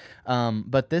entertainment.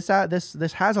 But this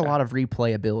has a lot of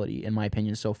replayability, in my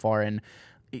opinion, so far, and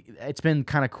it's been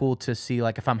kind of cool to see,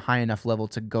 like, if I'm high enough level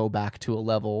to go back to a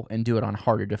level and do it on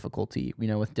harder difficulty,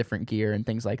 with different gear and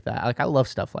things like that. Like, I love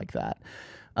stuff like that.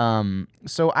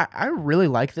 So I really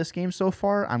like this game so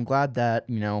far. I'm glad that,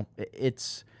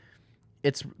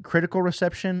 it's critical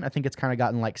reception. I think it's kind of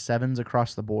gotten like 7s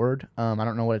across the board. I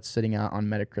don't know what it's sitting at on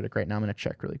Metacritic right now. I'm going to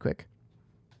check really quick.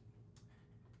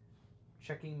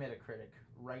 Checking Metacritic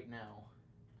right now.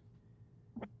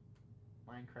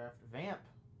 Minecraft Vamp.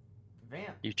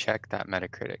 You check that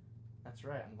Metacritic. That's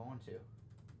right. I'm going to.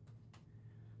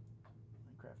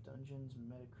 Minecraft Dungeons,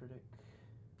 Metacritic.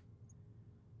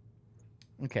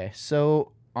 Okay,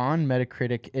 so on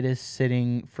Metacritic, it is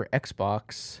sitting for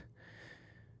Xbox.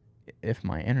 If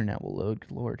my internet will load,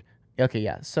 good lord. Okay,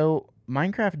 yeah. So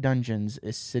Minecraft Dungeons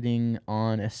is sitting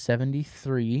on a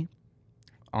 73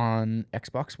 on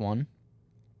Xbox One.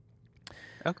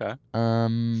 Okay.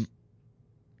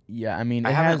 Yeah, I mean,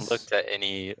 I haven't looked at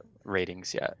any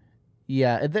ratings yet.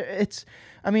 Yeah, it's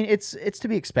to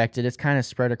be expected. It's kind of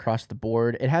spread across the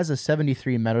board. It has a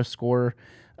 73 Metascore.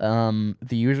 The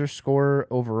user score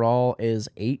overall is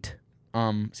 8.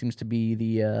 Seems to be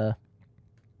the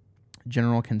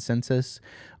general consensus.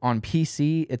 On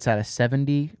PC, it's at a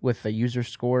 70 with the user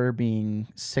score being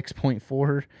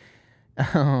 6.4.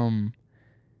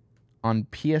 On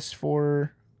PS4,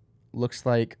 looks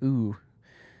like on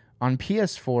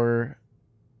PS4.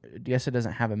 I guess it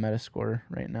doesn't have a Metascore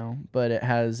right now, but it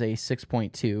has a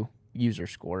 6.2 user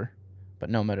score, but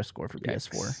no Metascore for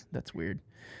PS4. Yikes. That's weird.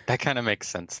 That kind of makes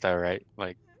sense though, right?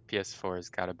 Like PS4 has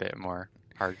got a bit more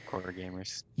hardcore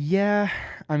gamers. Yeah,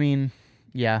 I mean,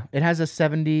 yeah, it has a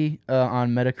 70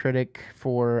 on Metacritic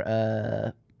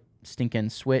for stinking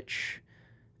Switch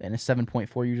and a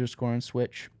 7.4 user score on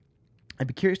Switch. I'd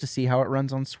be curious to see how it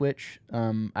runs on Switch.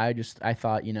 I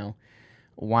thought,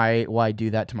 why do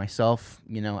that to myself?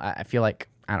 I feel like,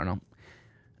 I don't know.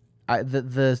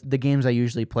 The games I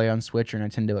usually play on Switch are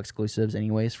Nintendo exclusives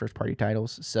anyways, first party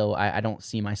titles. So I don't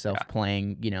see myself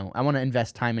playing, I want to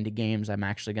invest time into games I'm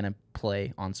actually going to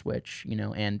play on Switch,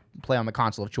 and play on the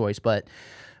console of choice. But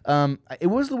it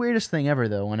was the weirdest thing ever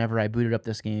though, whenever I booted up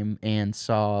this game and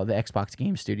saw the Xbox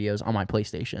Game Studios on my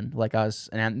PlayStation. Like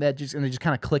it just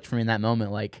kind of clicked for me in that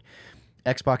moment. Like,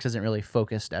 Xbox isn't really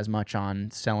focused as much on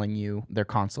selling you their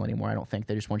console anymore. I don't think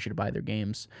they just want you to buy their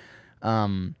games.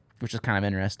 Which is kind of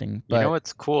interesting. But You know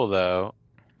what's cool though?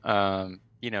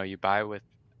 You buy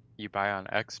on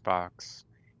Xbox,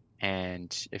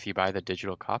 and if you buy the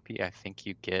digital copy, I think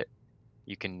you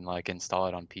can like install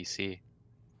it on PC.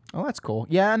 oh, that's cool.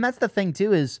 Yeah, and that's the thing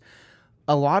too is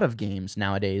a lot of games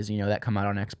nowadays, that come out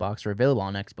on Xbox or available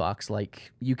on Xbox,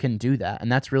 like you can do that,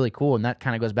 and that's really cool. And that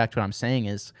kind of goes back to what I'm saying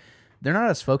is they're not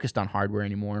as focused on hardware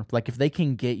anymore. Like if they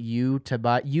can get you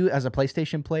as a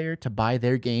PlayStation player to buy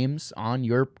their games on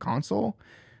your console,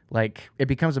 like it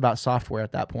becomes about software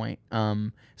at that point.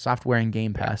 Software and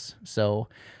Game Pass. So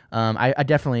I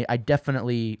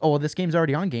definitely oh well, this game's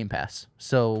already on Game Pass.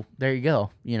 So there you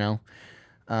go,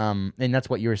 and that's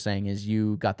what you were saying is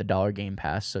you got the $1 Game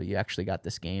Pass, so you actually got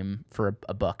this game for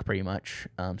a buck pretty much,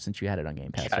 since you had it on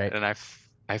Game Pass, right? And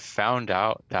I found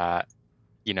out that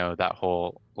that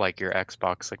whole like your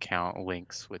Xbox account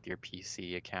links with your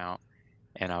PC account,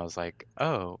 and I was like,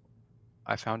 oh,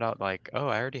 I found out like, oh,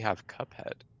 I already have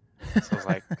Cuphead. So I was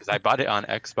like, because I bought it on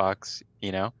Xbox,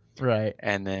 Right.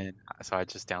 and then so I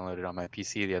just downloaded it on my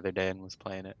PC the other day and was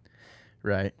playing it.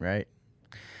 Right.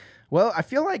 Well, I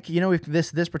feel like, if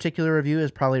this particular review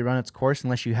has probably run its course,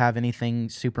 unless you have anything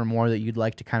super more that you'd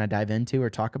like to kind of dive into or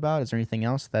talk about. Is there anything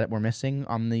else that we're missing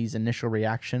on these initial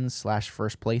reactions /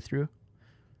 first playthrough?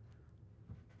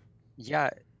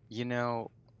 Yeah,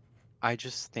 I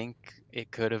just think it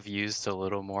could have used a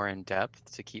little more in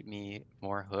depth to keep me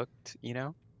more hooked,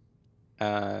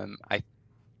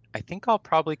 I think I'll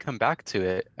probably come back to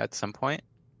it at some point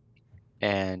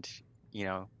and,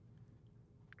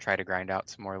 try to grind out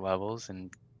some more levels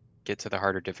and get to the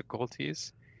harder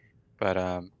difficulties.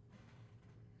 But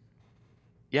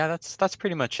yeah, that's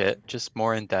pretty much it. Just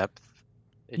more in depth.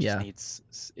 It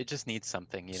just needs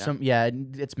something,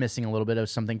 It's missing a little bit of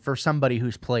something for somebody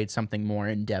who's played something more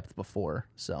in depth before.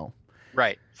 So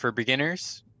right, for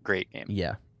beginners, great game.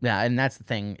 Yeah, and that's the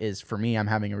thing is for me, I'm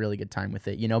having a really good time with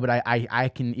it, But I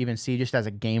can even see just as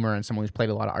a gamer and someone who's played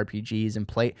a lot of RPGs and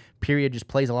just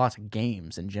plays a lot of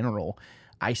games in general.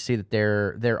 I see that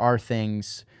there are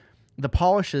things, the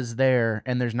polish is there,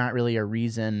 and there's not really a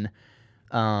reason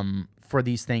for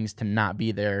these things to not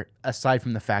be there, aside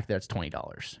from the fact that it's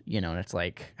 $20. And it's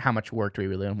like, how much work do we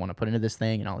really want to put into this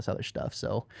thing and all this other stuff?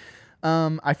 So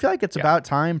I feel like it's about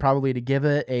time probably to give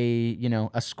it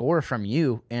a score from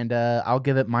you, and I'll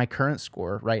give it my current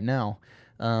score right now.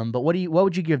 But what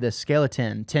would you give this? Scale of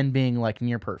 10, 10 being like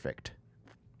near perfect.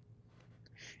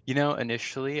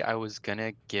 Initially I was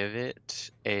gonna give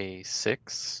it a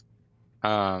 6.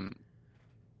 And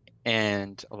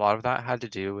a lot of that had to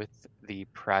do with the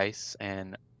price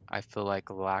and I feel like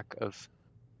lack of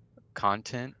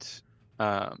content.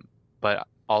 But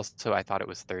also I thought it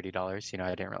was $30. I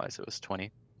didn't realize it was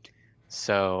 20.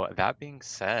 So that being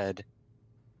said,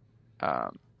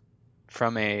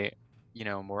 from a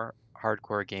more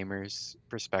hardcore gamers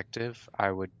perspective, I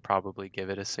would probably give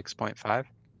it a 6.5.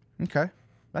 Okay,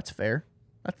 that's fair.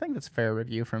 I think that's a fair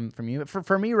review from you.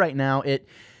 For me right now,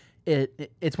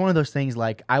 it's one of those things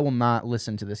like I will not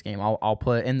listen to this game. I'll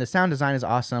put, and the sound design is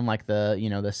awesome. Like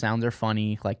the sounds are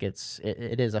funny. Like it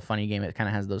is a funny game. It kind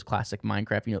of has those classic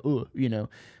Minecraft,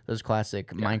 those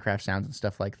classic Minecraft sounds and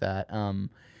stuff like that.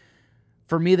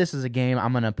 For me, this is a game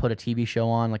I'm gonna put a TV show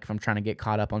on. Like if I'm trying to get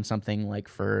caught up on something, like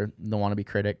for the Wannabe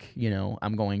Critic,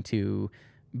 I'm going to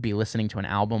be listening to an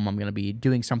album. I'm gonna be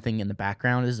doing something in the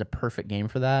background. This is a perfect game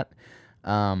for that.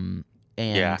 And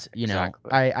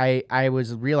exactly. I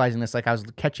was realizing this, like I was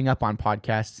catching up on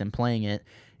podcasts and playing it,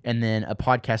 and then a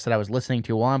podcast that I was listening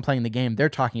to while I'm playing the game, they're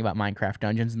talking about Minecraft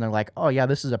Dungeons, and they're like, oh yeah,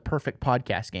 this is a perfect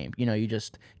podcast game. You know, you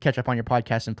just catch up on your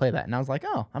podcast and play that. And I was like,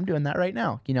 oh, I'm doing that right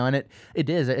now. You know, and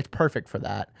it's perfect for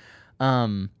that.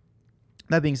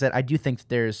 That being said, I do think that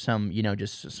there's some, you know,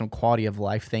 just some quality of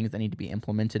life things that need to be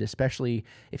implemented, especially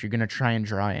if you're going to try and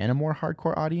draw in a more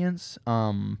hardcore audience.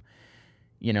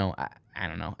 You know, I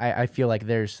don't know. I feel like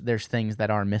there's things that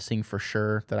are missing for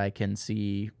sure that I can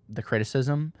see the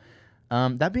criticism.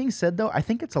 That being said, though, I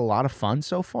think it's a lot of fun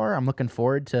so far. I'm looking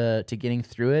forward to getting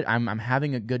through it. I'm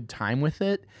having a good time with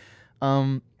it.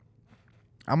 I'm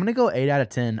gonna go 8 out of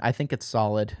 10. I think it's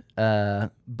solid,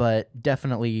 but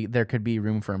definitely there could be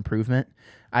room for improvement.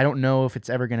 I don't know if it's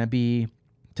ever gonna be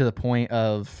to the point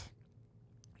of,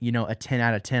 you know, a 10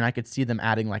 out of 10. I could see them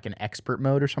adding like an expert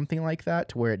mode or something like that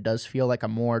to where it does feel like a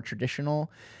more traditional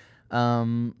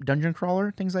dungeon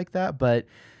crawler, things like that. But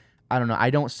I don't know. I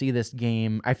don't see this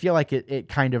game. I feel like it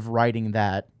kind of riding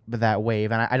that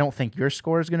wave, and I don't think your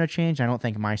score is going to change. I don't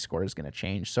think my score is going to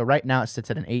change. So right now it sits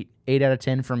at an 8 out of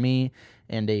 10 for me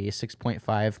and a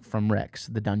 6.5 from Rex,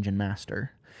 the Dungeon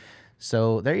Master.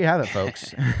 So there you have it,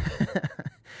 folks.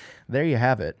 There you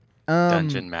have it.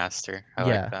 Dungeon Master. I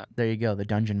like that. There you go, the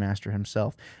Dungeon Master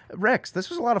himself. Rex, this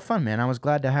was a lot of fun, man. I was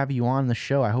glad to have you on the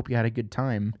show. I hope you had a good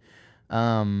time.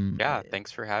 Yeah,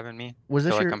 thanks for having me. I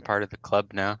feel like I'm part of the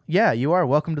club now. Yeah, you are.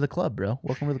 Welcome to the club, bro.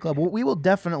 Welcome to the club. We will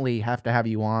definitely have to have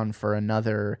you on for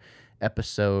another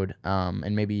episode,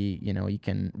 and maybe, you know, you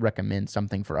can recommend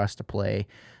something for us to play,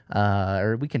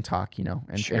 or we can talk, you know,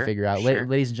 and figure out. Sure.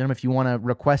 Ladies and gentlemen, if you want to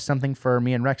request something for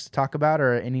me and Rex to talk about,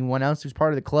 or anyone else who's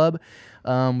part of the club,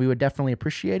 we would definitely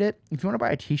appreciate it. If you want to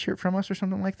buy a t-shirt from us or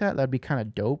something like that, that'd be kind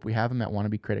of dope. We have them at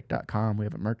wannabecritic.com. We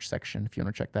have a merch section if you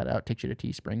want to check that out. It takes you to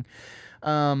Teespring.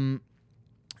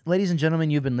 Ladies and gentlemen,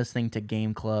 you've been listening to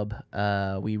Game Club.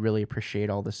 We really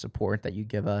appreciate all the support that you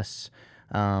give us.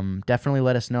 Definitely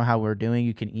let us know how we're doing.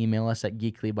 You can email us at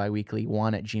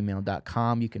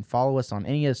geeklybiweekly1@gmail.com. You can follow us on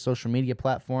any of the social media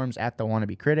platforms at The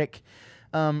Wannabe Critic.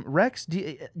 Rex,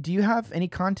 do you have any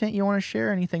content you want to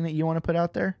share? Anything that you want to put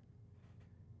out there?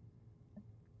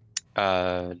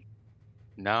 No,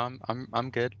 I'm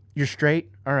good. You're straight?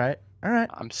 All right.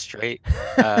 I'm straight.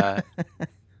 I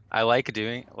like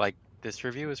doing, like, this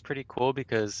review was pretty cool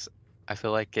because I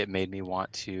feel like it made me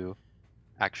want to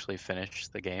actually finish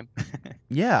the game.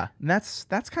 Yeah, and that's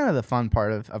kind of the fun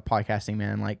part of podcasting,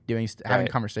 man. Like having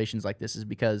conversations like this is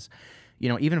because, you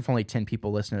know, even if only 10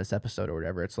 people listen to this episode or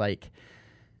whatever, it's like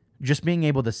just being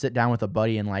able to sit down with a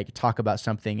buddy and like talk about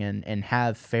something and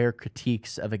have fair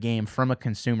critiques of a game from a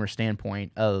consumer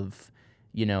standpoint of,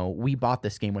 you know, we bought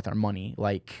this game with our money.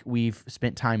 Like, we've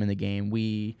spent time in the game.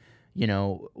 You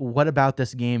know, what about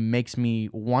this game makes me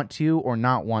want to or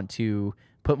not want to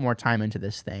put more time into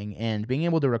this thing? And being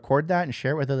able to record that and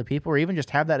share it with other people, or even just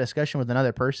have that discussion with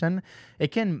another person,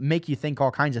 it can make you think all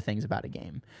kinds of things about a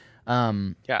game.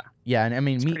 Yeah, and I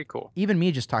mean, it's pretty cool. Even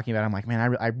me just talking about it, I'm like,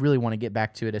 man, I really want to get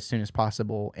back to it as soon as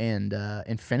possible and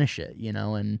finish it, you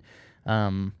know, and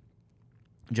I'll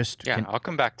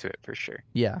come back to it for sure.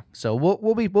 Yeah, so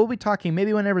we'll be talking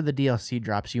maybe whenever the DLC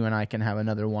drops. You and I can have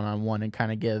another one-on-one and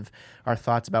kind of give our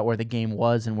thoughts about where the game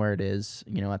was and where it is,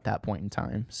 you know, at that point in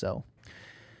time. So,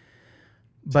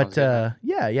 but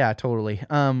yeah, totally.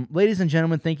 Ladies and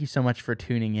gentlemen, thank you so much for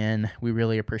tuning in. We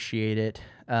really appreciate it.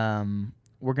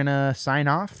 We're gonna sign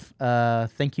off.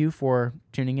 Thank you for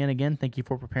tuning in again. Thank you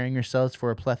for preparing yourselves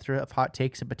for a plethora of hot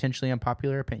takes and potentially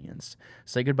unpopular opinions.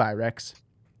 Say goodbye, Rex.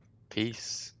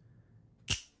 Peace.